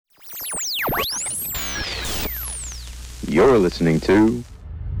You're listening to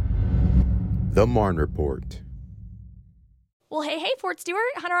The Marne Report. Well, hey, Fort Stewart,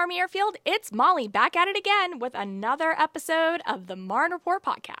 Hunter Army Airfield, it's Molly back at it again with another episode of the Marne Report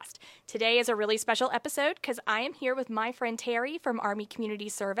Podcast. Today is a really special episode because I am here with my friend Terri from Army Community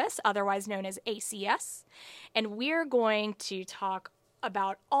Service, otherwise known as ACS, and we're going to talk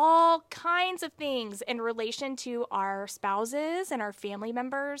about all kinds of things in relation to our spouses and our family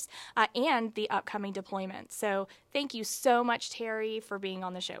members and the upcoming deployment. So thank you so much, Terri, for being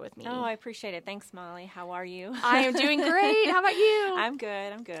on the show with me. Oh, I appreciate it. Thanks, Molly. How are you? I am doing great. How about you? I'm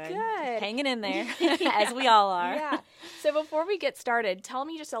good. Good. Hanging in there, as we all are. Yeah. So before we get started, tell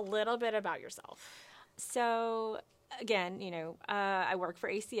me just a little bit about yourself. So, again, I work for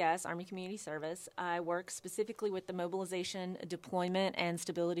ACS, Army Community Service. I work specifically with the mobilization, deployment, and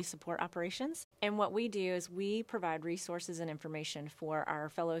stability support operations. And what we do is we provide resources and information for our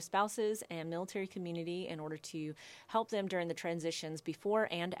fellow spouses and military community in order to help them during the transitions before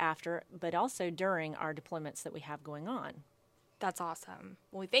and after, but also during our deployments that we have going on. That's awesome.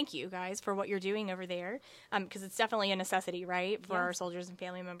 Well, thank you guys for what you're doing over there, because it's definitely a necessity, right, for our soldiers and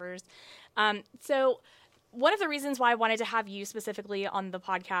family members. So one of the reasons why I wanted to have you specifically on the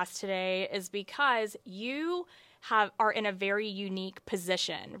podcast today is because you are in a very unique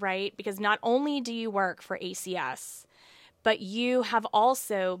position, right? Because not only do you work for ACS, but you have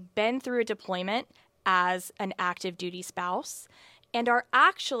also been through a deployment as an active duty spouse and are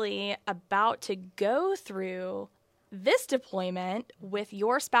actually about to go through this deployment with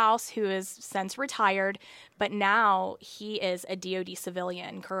your spouse who is since retired, but now he is a DoD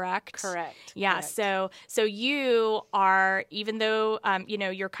civilian, correct? Correct. Yeah. Correct. So you are, even though,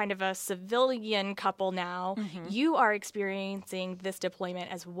 you're kind of a civilian couple now, you are experiencing this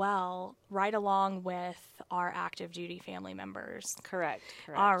deployment as well, right along with our active duty family members. Correct.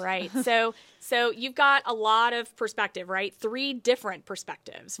 All right. So you've got a lot of perspective, right? 3 different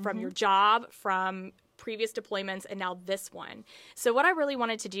perspectives from your job, from previous deployments, and now this one. So what I really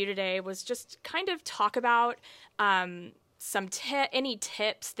wanted to do today was just kind of talk about any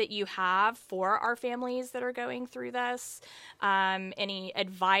tips that you have for our families that are going through this, any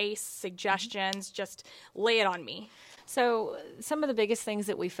advice, suggestions, just lay it on me. So some of the biggest things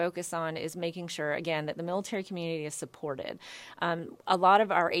that we focus on is making sure, again, that the military community is supported. A lot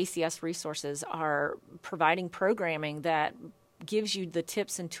of our ACS resources are providing programming that gives you the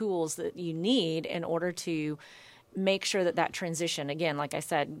tips and tools that you need in order to make sure that transition, again, like I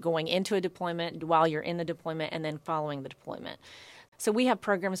said, going into a deployment, while you're in the deployment, and then following the deployment. So we have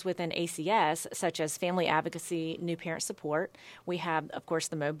programs within ACS, such as family advocacy, new parent support. We have, of course,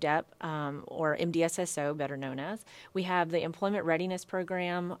 the MOBDEP, or MDSSO, better known as. We have the Employment Readiness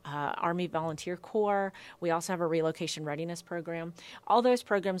Program, Army Volunteer Corps. We also have a Relocation Readiness Program. All those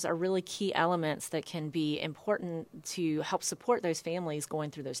programs are really key elements that can be important to help support those families going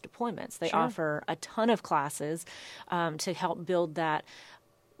through those deployments. They offer a ton of classes to help build that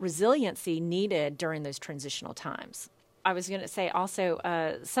resiliency needed during those transitional times. I was going to say also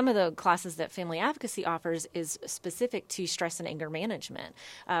some of the classes that family advocacy offers is specific to stress and anger management,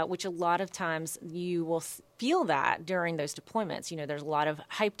 which a lot of times you will feel that during those deployments. There's a lot of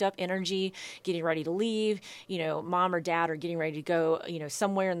hyped up energy, getting ready to leave. Mom or dad are getting ready to go,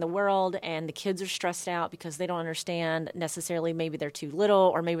 somewhere in the world, and the kids are stressed out because they don't understand necessarily. Maybe they're too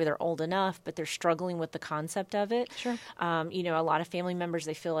little, or maybe they're old enough, but they're struggling with the concept of it. Sure. A lot of family members,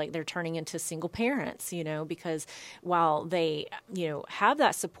 they feel like they're turning into single parents, because while they, have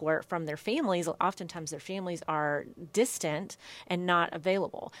that support from their families, oftentimes their families are distant and not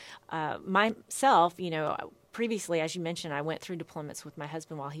available. Myself, previously, as you mentioned, I went through deployments with my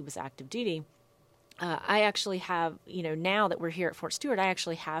husband while he was active duty. I actually have, now that we're here at Fort Stewart, I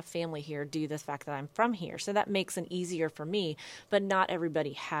actually have family here due to the fact that I'm from here. So that makes it easier for me, but not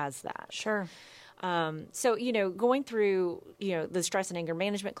everybody has that. Sure. So, going through, the stress and anger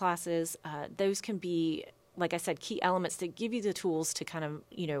management classes, those can be, like I said, key elements that give you the tools to kind of,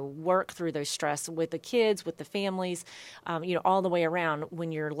 work through those stress with the kids, with the families, all the way around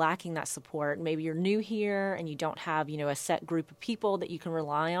when you're lacking that support. Maybe you're new here and you don't have, a set group of people that you can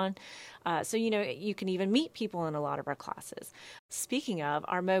rely on. So, you can even meet people in a lot of our classes. Speaking of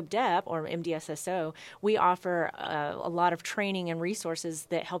our MOBDEP or MDSSO, we offer a lot of training and resources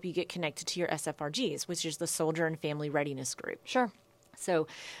that help you get connected to your SFRGs, which is the Soldier and Family Readiness Group. Sure. So,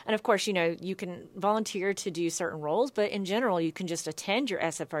 and of course, you can volunteer to do certain roles, but in general, you can just attend your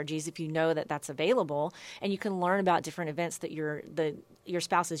SFRGs if you know that that's available, and you can learn about different events that your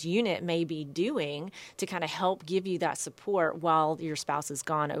spouse's unit may be doing to kind of help give you that support while your spouse is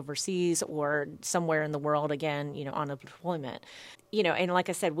gone overseas or somewhere in the world, again, on a deployment. and like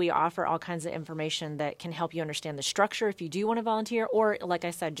I said, we offer all kinds of information that can help you understand the structure if you do want to volunteer, or like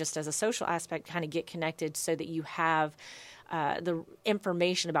I said, just as a social aspect, kind of get connected so that you have the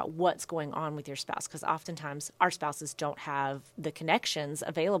information about what's going on with your spouse, because oftentimes our spouses don't have the connections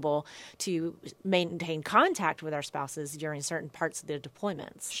available to maintain contact with our spouses during certain parts of their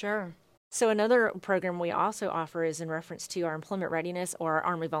deployments. Sure. So another program we also offer is in reference to our employment readiness or our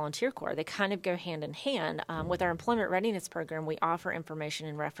Army Volunteer Corps. They kind of go hand in hand. With our employment readiness program, we offer information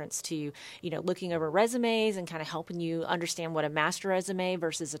in reference to, looking over resumes and kind of helping you understand what a master resume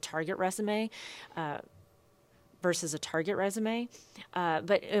versus a target resume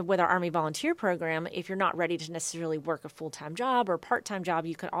But with our Army Volunteer Program, if you're not ready to necessarily work a full-time job or part-time job,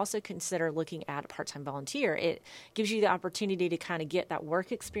 you could also consider looking at a part-time volunteer. It gives you the opportunity to kind of get that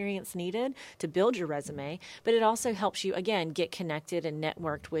work experience needed to build your resume, but it also helps you, again, get connected and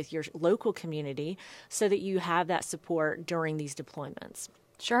networked with your local community so that you have that support during these deployments.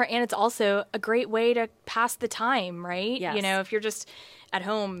 Sure, and it's also a great way to pass the time, right? Yes. If you're just at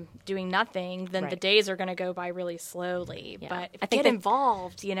home doing nothing, then the days are going to go by really slowly. Yeah. But if you get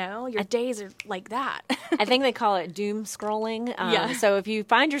involved, your days are like that. I think they call it doom scrolling. So if you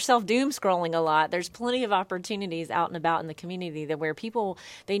find yourself doom scrolling a lot, there's plenty of opportunities out and about in the community where people,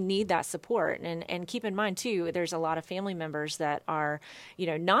 they need that support. And keep in mind, too, there's a lot of family members that are,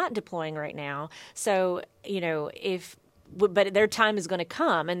 not deploying right now. So, but their time is going to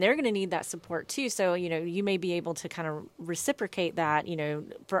come and they're going to need that support too. So, you may be able to kind of reciprocate that,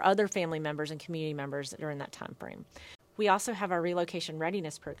 for other family members and community members during that time frame. We also have our relocation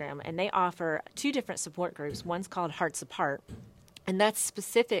readiness program, and they offer 2 different support groups. One's called Hearts Apart, and that's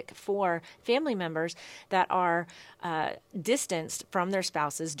specific for family members that are distanced from their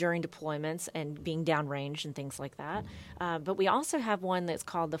spouses during deployments and being downrange and things like that. But we also have one that's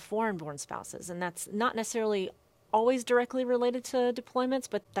called the foreign-born spouses, and that's not necessarily always directly related to deployments,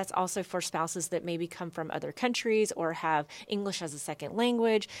 but that's also for spouses that maybe come from other countries or have English as a second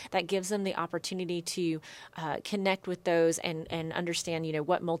language. That gives them the opportunity to connect with those and understand,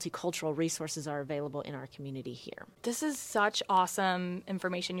 what multicultural resources are available in our community here. This is such awesome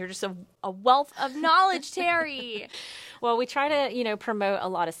information. You're just a wealth of knowledge, Terri. Well, we try to, promote a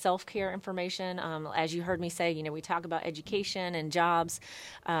lot of self-care information. As you heard me say, we talk about education and jobs.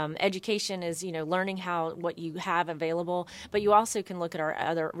 Education is, learning what you have available, but you also can look at our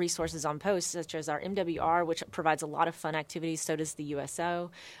other resources on post, such as our MWR, which provides a lot of fun activities. So does the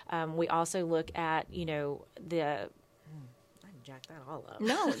USO. We also look at, I jacked that all up.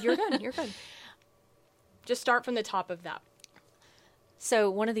 No, you're good. You're good. Just start from the top of that.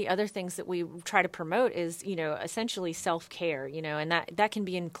 So one of the other things that we try to promote is, essentially self-care, and that can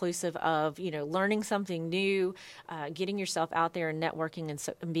be inclusive of, learning something new, getting yourself out there and networking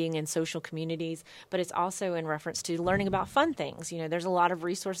and being in social communities. But it's also in reference to learning about fun things. There's a lot of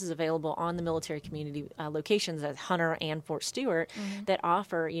resources available on the military community locations at Hunter and Fort Stewart that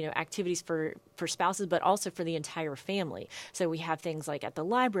offer, activities for spouses, but also for the entire family. So we have things like at the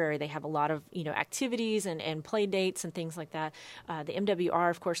library, they have a lot of, activities and play dates and things like that. The MWR,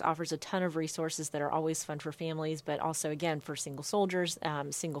 of course, offers a ton of resources that are always fun for families, but also, again, for single soldiers,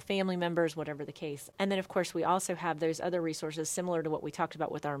 single family members, whatever the case. And then, of course, we also have those other resources similar to what we talked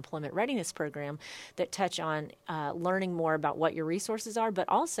about with our employment readiness program that touch on learning more about what your resources are. But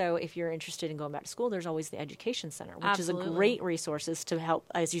also, if you're interested in going back to school, there's always the Education Center, which Absolutely. is a great resources to help,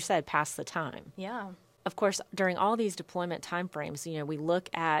 as you said, pass the time. Yeah. Of course, during all these deployment timeframes, we look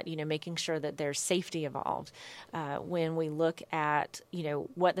at, making sure that there's safety involved. When we look at,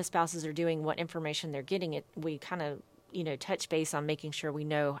 what the spouses are doing, what information they're getting, we kind of, touch base on making sure we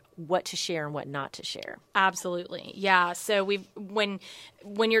know what to share and what not to share. Absolutely. Yeah. So when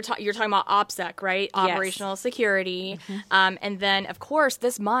you're talking about OPSEC, right? Yes. Operational Security. And then, of course,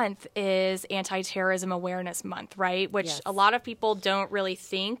 this month is Anti-Terrorism Awareness Month, right? Which Yes. a lot of people don't really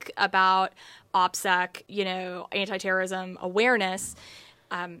think about OPSEC, anti-terrorism awareness.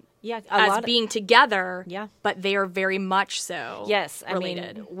 As being together, but they are very much so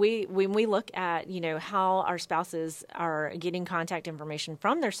related. I mean, when we look at, how our spouses are getting contact information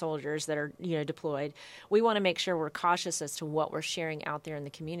from their soldiers that are, deployed, we want to make sure we're cautious as to what we're sharing out there in the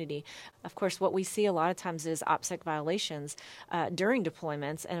community. Of course, what we see a lot of times is OPSEC violations during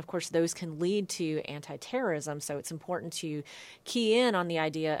deployments, and of course, those can lead to anti-terrorism, so it's important to key in on the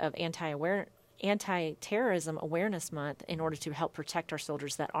idea of Anti-Terrorism Awareness Month in order to help protect our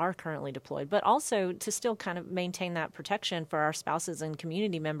soldiers that are currently deployed, but also to still kind of maintain that protection for our spouses and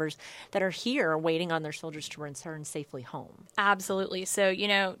community members that are here waiting on their soldiers to return safely home. Absolutely. So,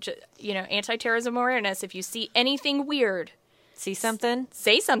 anti-terrorism awareness, if you see anything weird, See something?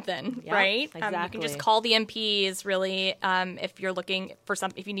 Say something, Yeah, right? exactly. You can just call the MPs, really, if you're looking for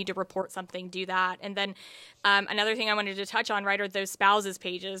if you need to report something, do that. And then another thing I wanted to touch on, right, are those spouses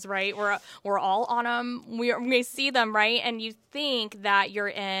pages, right? We're all on them. We see them, right? And you think that you're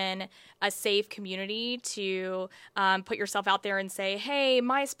in a safe community to put yourself out there and say, hey,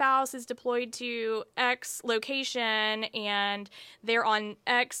 my spouse is deployed to X location and they're on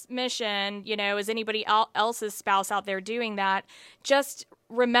X mission. You know, is anybody else's spouse out there doing that? Just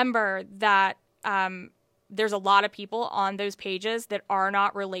remember that there's a lot of people on those pages that are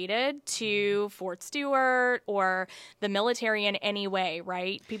not related to Fort Stewart or the military in any way,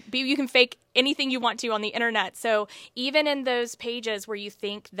 right? You can fake anything you want to on the internet. So even in those pages where you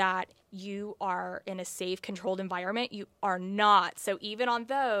think that you are in a safe, controlled environment, you are not. So even on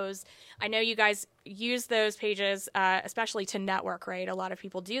those, I know you guys use those pages, especially to network, right? A lot of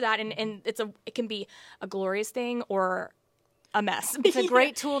people do that, and it can be a glorious thing or a mess. It's a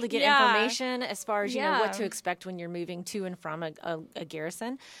great tool to get information as far as, you know, what to expect when you're moving to and from a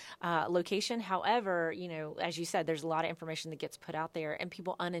garrison location. However, you know, as you said, there's a lot of information that gets put out there and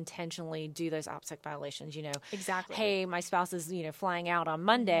people unintentionally do those OPSEC violations, you know. Exactly. Hey, my spouse is, you know, flying out on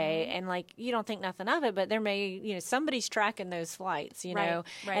Monday and like, you don't think nothing of it, but there may, you know, somebody's tracking those flights, you know,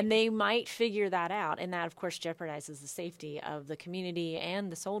 and they might figure that out. And that, of course, jeopardizes the safety of the community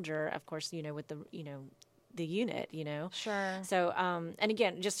and the soldier, of course, you know, with the, you know, the unit, you know. Sure. So, and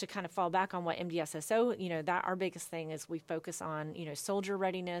again, just to kind of fall back on what MDSSO, you know, that our biggest thing is we focus on, you know, soldier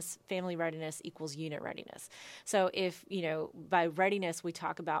readiness, family readiness equals unit readiness. So if, you know, by readiness, we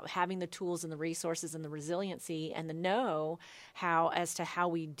talk about having the tools and the resources and the resiliency and the as to how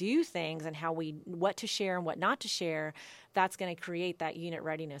we do things and what to share and what not to share, that's going to create that unit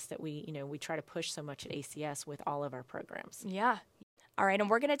readiness that we try to push so much at ACS with all of our programs. Yeah. All right, and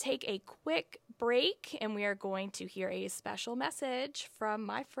we're going to take a quick break, and we are going to hear a special message from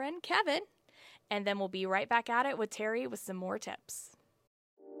my friend Kevin, and then we'll be right back at it with Terri with some more tips.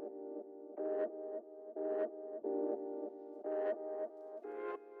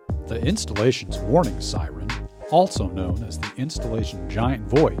 The installation's warning siren, also known as the installation giant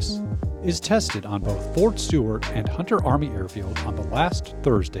voice, is tested on both Fort Stewart and Hunter Army Airfield on the last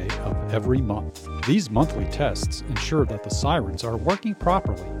Thursday of every month. These monthly tests ensure that the sirens are working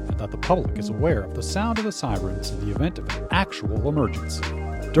properly and that the public is aware of the sound of the sirens in the event of an actual emergency.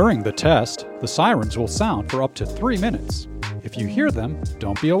 During the test, the sirens will sound for up to 3 minutes. If you hear them,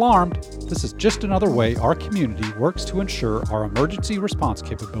 don't be alarmed. This is just another way our community works to ensure our emergency response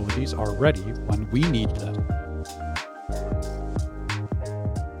capabilities are ready when we need them.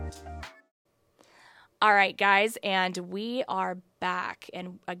 All right, guys, and we are back.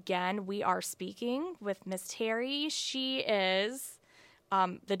 And again, we are speaking with Miss Terri. She is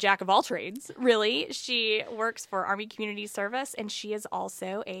the jack of all trades, really. She works for Army Community Service, and she is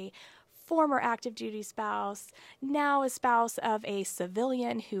also a former active duty spouse, now a spouse of a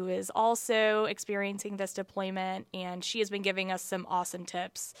civilian who is also experiencing this deployment, and she has been giving us some awesome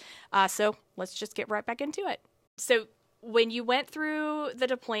tips. So let's just get right back into it. So when you went through the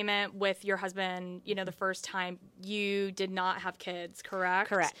deployment with your husband, you know, the first time, you did not have kids, correct?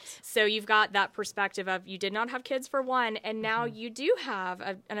 Correct. So you've got that perspective of you did not have kids for one, and now you do have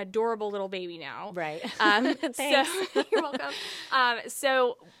an adorable little baby now. Right. Thanks. So, you're welcome.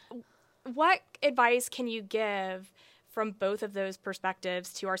 So what advice can you give from both of those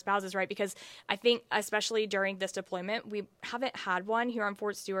perspectives to our spouses, right? Because I think especially during this deployment, we haven't had one here on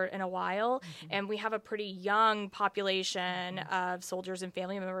Fort Stewart in a while, and we have a pretty young population of soldiers and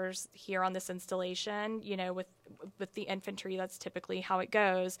family members here on this installation, you know, with the infantry, that's typically how it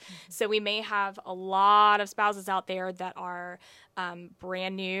goes. So we may have a lot of spouses out there that are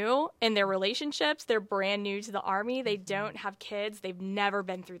brand new in their relationships. They're brand new to the Army. They don't have kids. They've never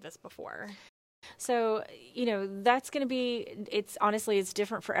been through this before. So, you know, that's going to be, it's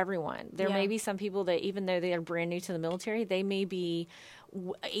different for everyone. There may be some people that even though they are brand new to the military, they may be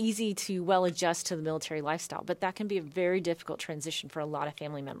easy to well adjust to the military lifestyle, but that can be a very difficult transition for a lot of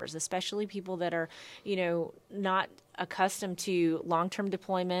family members, especially people that are, you know, not accustomed to long-term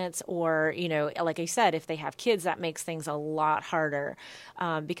deployments or, you know, like I said, if they have kids, that makes things a lot harder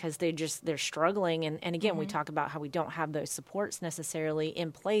because they're struggling. And again, we talk about how we don't have those supports necessarily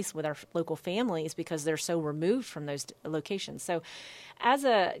in place with our local families because they're so removed from those locations. So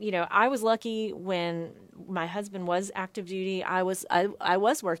I was lucky when my husband was active duty. I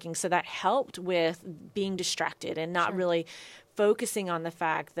was working, so that helped with being distracted and not really focusing on the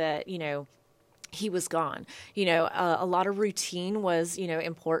fact that, you know, he was gone. A lot of routine was,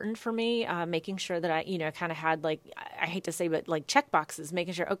 important for me, making sure that I, kind of had like, I hate to say, but like check boxes,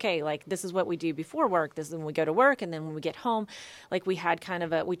 making sure, okay, like this is what we do before work. This is when we go to work. And then when we get home, like we had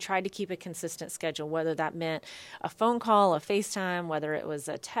we tried to keep a consistent schedule, whether that meant a phone call, a FaceTime, whether it was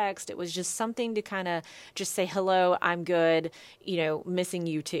a text. It was just something to kind of just say, hello, I'm good, missing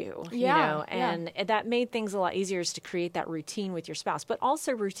you too, and that made things a lot easier to create that routine with your spouse, but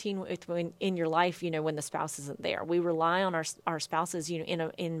also routine in your life, when the spouse isn't there. We rely on our spouses,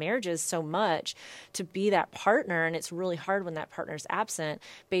 in marriages so much to be that partner, and it's really hard when that partner is absent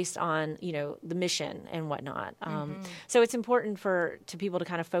based on, the mission and whatnot. So it's important to people to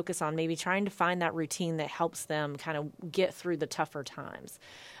kind of focus on maybe trying to find that routine that helps them kind of get through the tougher times.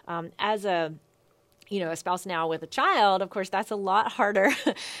 As a spouse now with a child, of course, that's a lot harder.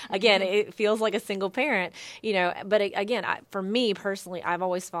 Again, it feels like a single parent, but again, for me personally, I've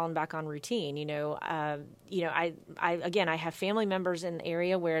always fallen back on routine. I have family members in the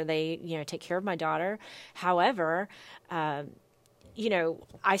area where they, take care of my daughter. However,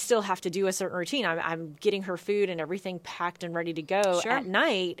 I still have to do a certain routine. I'm getting her food and everything packed and ready to go at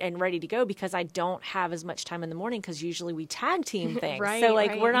night and ready to go because I don't have as much time in the morning because usually we tag team things.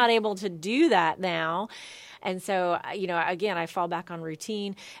 We're not able to do that now. And so, again, I fall back on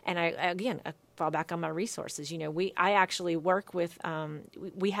routine and I fall back on my resources. I actually work with,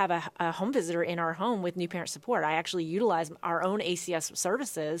 we have a home visitor in our home with new parent support. I actually utilize our own ACS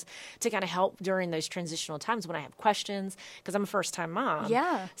services to kind of help during those transitional times when I have questions, because I'm a first-time mom.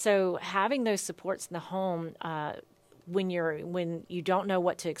 Yeah. So having those supports in the home, when you don't know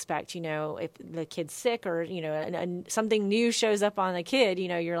what to expect, if the kid's sick or, something new shows up on the kid,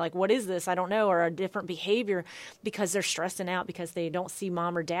 you're like, what is this? I don't know. Or a different behavior because they're stressing out because they don't see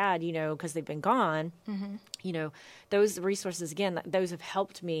mom or dad, because they've been gone. Mm-hmm. Those resources, again, those have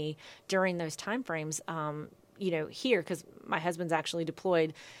helped me during those time frames, here, because my husband's actually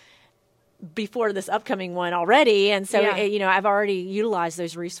deployed before this upcoming one already. And so, I've already utilized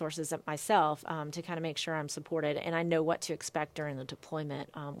those resources myself to kind of make sure I'm supported and I know what to expect during the deployment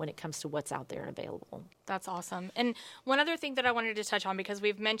when it comes to what's out there available. That's awesome. And one other thing that I wanted to touch on, because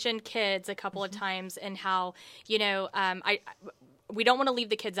we've mentioned kids a couple of times and how, we don't want to leave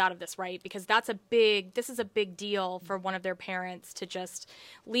the kids out of this, right? Because this is a big deal for one of their parents to just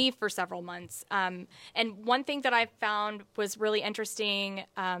leave for several months. And one thing that I found was really interesting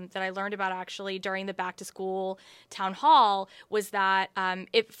that I learned about actually during the back to school town hall was that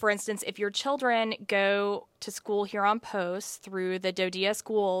for instance, if your children go to school here on post through the DODEA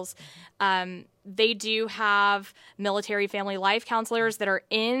schools, they do have military family life counselors that are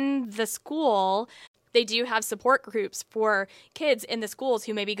in the school. They do have support groups for kids in the schools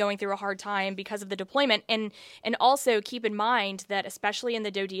who may be going through a hard time because of the deployment. And also keep in mind that especially in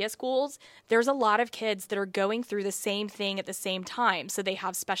the DODEA schools, there's a lot of kids that are going through the same thing at the same time. So they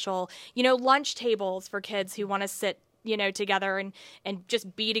have special, lunch tables for kids who want to sit together and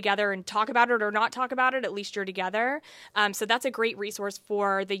just be together and talk about it or not talk about it, at least you're together. So that's a great resource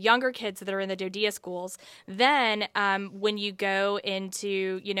for the younger kids that are in the DODEA schools. Then when you go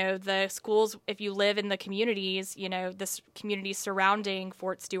into, the schools, if you live in the communities, the communities surrounding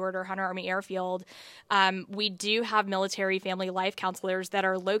Fort Stewart or Hunter Army Airfield, we do have military family life counselors that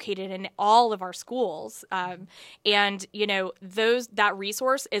are located in all of our schools. And, that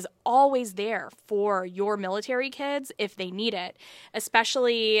resource is always there for your military kids if they need it,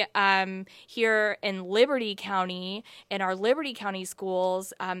 especially here in Liberty County, in our Liberty County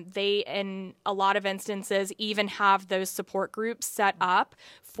schools. They, in a lot of instances, even have those support groups set up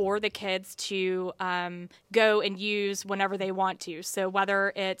for the kids to go and use whenever they want to. So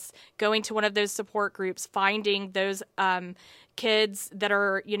whether it's going to one of those support groups, finding those kids that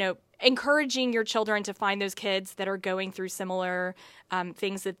are, encouraging your children to find those kids that are going through similar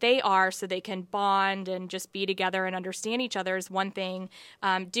things that they are so they can bond and just be together and understand each other is one thing.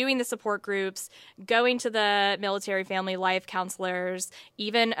 Doing the support groups, going to the military family life counselors,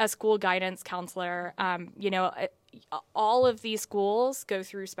 even a school guidance counselor, all of these schools go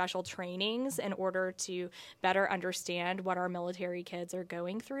through special trainings in order to better understand what our military kids are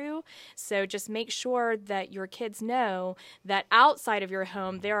going through. So just make sure that your kids know that outside of your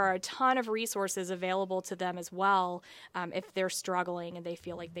home, there are a ton of resources available to them as well if they're struggling and they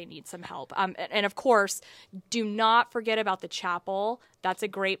feel like they need some help. And of course, do not forget about the chapel. That's a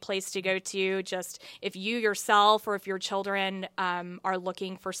great place to go to. Just if you yourself or if your children are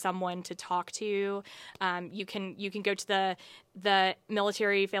looking for someone to talk to, you can go to the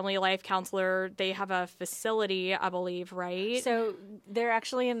military family life counselor, they have a facility, I believe, right? So they're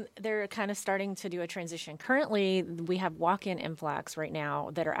kind of starting to do a transition. Currently, we have walk-in MFLACs right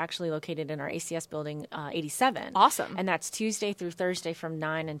now that are actually located in our ACS building 87. Awesome. And that's Tuesday through Thursday from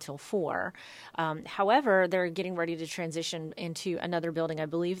 9 until 4. However, they're getting ready to transition into another building. I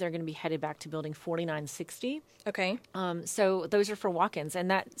believe they're going to be headed back to building 4960. Okay. So those are for walk-ins.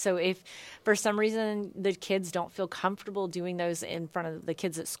 So if for some reason the kids don't feel comfortable doing those in front of the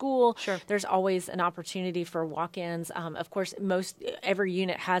kids at school, sure, there's always an opportunity for walk-ins. Of course, every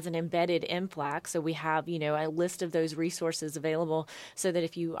unit has an embedded MFLAC, so we have a list of those resources available so that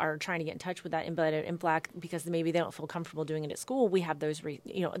if you are trying to get in touch with that embedded MFLAC because maybe they don't feel comfortable doing it at school, we have those. We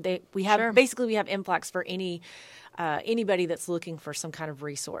have sure, basically we have MFLACs for anybody that's looking for some kind of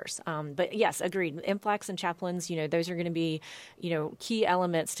resource. But yes, agreed. MFLACs and chaplains, those are going to be, key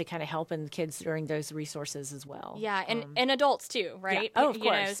elements to kind of helping kids during those resources as well. Yeah, and adults too, right? Yeah. Oh, of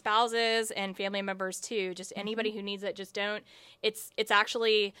course. Spouses and family members too. Just anybody who needs it, just don't. It's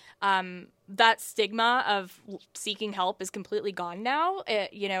actually that stigma of seeking help is completely gone now.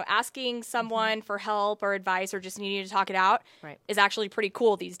 Asking someone for help or advice or just needing to talk it out is actually pretty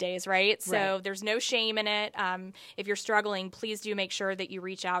cool these days, right? So there's no shame in it. If you're struggling, please do make sure that you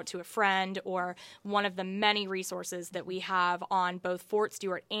reach out to a friend or one of the many resources that we have on both Fort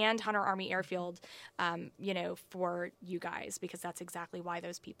Stewart and Hunter Army Airfield, for you guys, because that's exactly why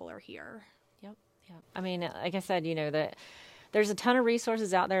those people are here. Yep. I mean, like I said, that there's a ton of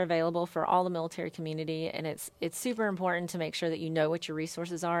resources out there available for all the military community, and it's super important to make sure that you know what your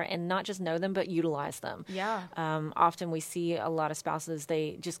resources are and not just know them, but utilize them. Yeah. Often we see a lot of spouses,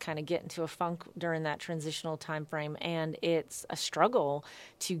 they just kind of get into a funk during that transitional time frame, and it's a struggle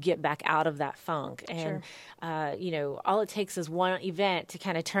to get back out of that funk. And, all it takes is one event to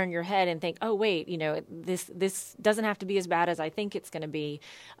kind of turn your head and think, oh, wait, this doesn't have to be as bad as I think it's going to be.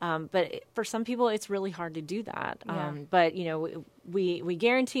 But for some people, it's really hard to do that. Yeah. But, we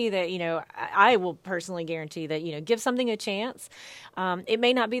guarantee that, I will personally guarantee that, give something a chance. It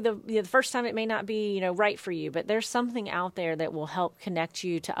may not be the first time, it may not be, right for you, but there's something out there that will help connect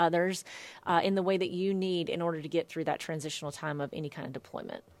you to others in the way that you need in order to get through that transitional time of any kind of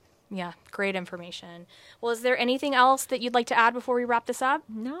deployment. Yeah, great information. Well, is there anything else that you'd like to add before we wrap this up?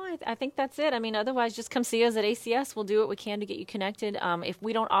 No, I think that's it. I mean, otherwise, just come see us at ACS. We'll do what we can to get you connected. If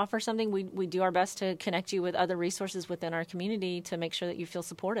we don't offer something, we do our best to connect you with other resources within our community to make sure that you feel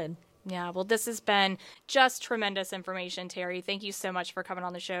supported. Yeah, well, this has been just tremendous information, Terri. Thank you so much for coming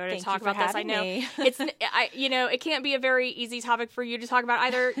on the show to talk about this. I know it can't be a very easy topic for you to talk about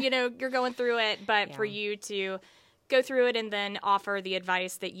either. You're going through it, but for you to go through it and then offer the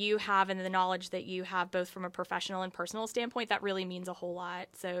advice that you have and the knowledge that you have both from a professional and personal standpoint, that really means a whole lot.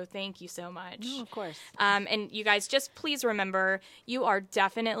 So thank you so much. No, of course. And you guys, just please remember, you are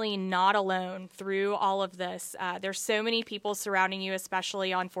definitely not alone through all of this. There's so many people surrounding you,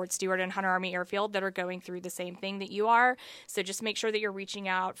 especially on Fort Stewart and Hunter Army Airfield, that are going through the same thing that you are. So just make sure that you're reaching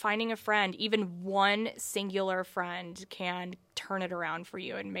out, finding a friend. Even one singular friend can turn it around for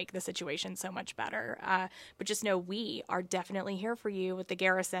you and make the situation so much better. But just know we are definitely here for you with the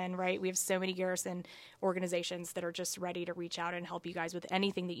Garrison, right? We have so many Garrison organizations that are just ready to reach out and help you guys with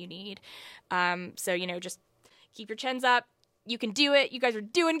anything that you need. So, just keep your chins up. You can do it. You guys are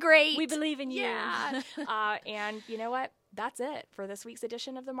doing great. We believe in you. Yeah. And you know what? That's it for this week's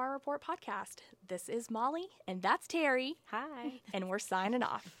edition of the Marne Report Podcast. This is Molly, and that's Terri. Hi. And we're signing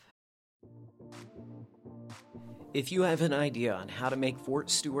off. If you have an idea on how to make Fort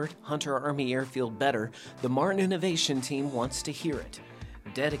Stewart, Hunter Army Airfield better, the Marne Innovation Team wants to hear it.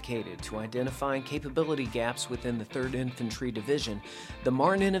 Dedicated to identifying capability gaps within the 3rd Infantry Division, the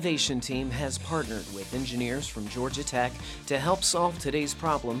Marne Innovation Team has partnered with engineers from Georgia Tech to help solve today's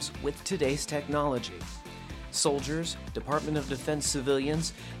problems with today's technology. Soldiers, Department of Defense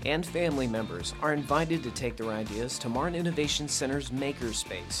civilians, and family members are invited to take their ideas to Marne Innovation Center's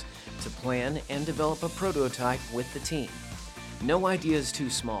Makerspace to plan and develop a prototype with the team. No idea is too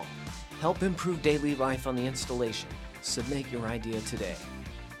small. Help improve daily life on the installation. Submit your idea today.